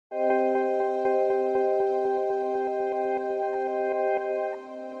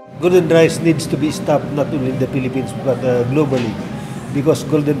golden rice needs to be stopped not only in the Philippines but globally, because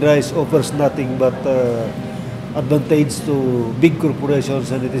golden rice offers nothing but advantage to big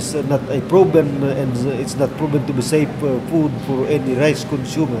corporations, and it is not a proven, and it's not proven to be safe food for any rice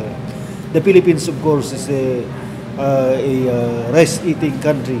consumer. The Philippines, of course, is a rice-eating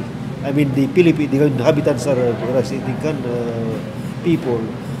country. I mean, the inhabitants are rice-eating people,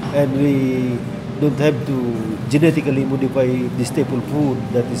 and we don't have to genetically modify the staple food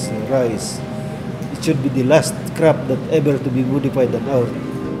that is rice. It should be the last crop that ever to be modified on earth.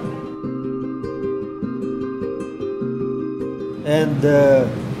 And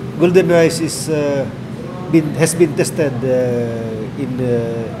golden rice has been tested in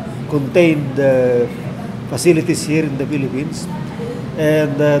contained facilities here in the Philippines,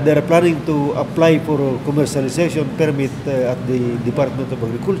 and they're planning to apply for a commercialization permit at the Department of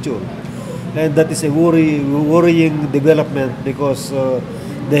Agriculture. And that is a worrying development, because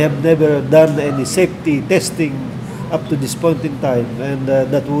they have never done any safety testing up to this point in time, and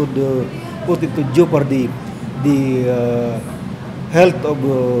that would put into jeopardy the health of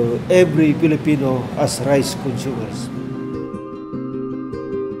every Filipino as rice consumers.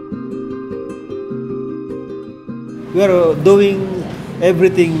 We are doing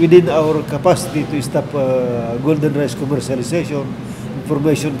everything within our capacity to stop golden rice commercialization,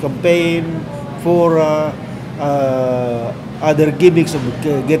 information campaign, for other gimmicks of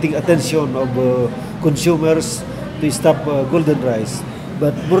getting attention of consumers to stop golden rice.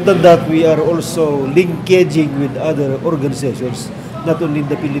 But more than that, we are also linkaging with other organizations, not only in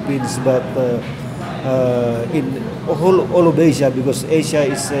the Philippines but in all of Asia, because Asia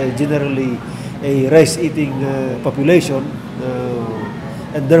is generally a rice-eating population,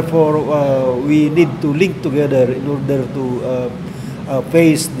 and therefore we need to link together in order to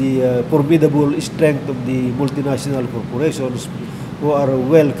face the formidable strength of the multinational corporations who are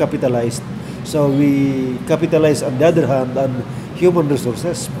well capitalized. So we capitalize, on the other hand, on human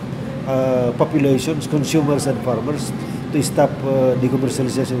resources, populations, consumers, and farmers to stop the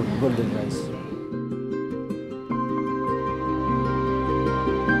commercialization of golden rice.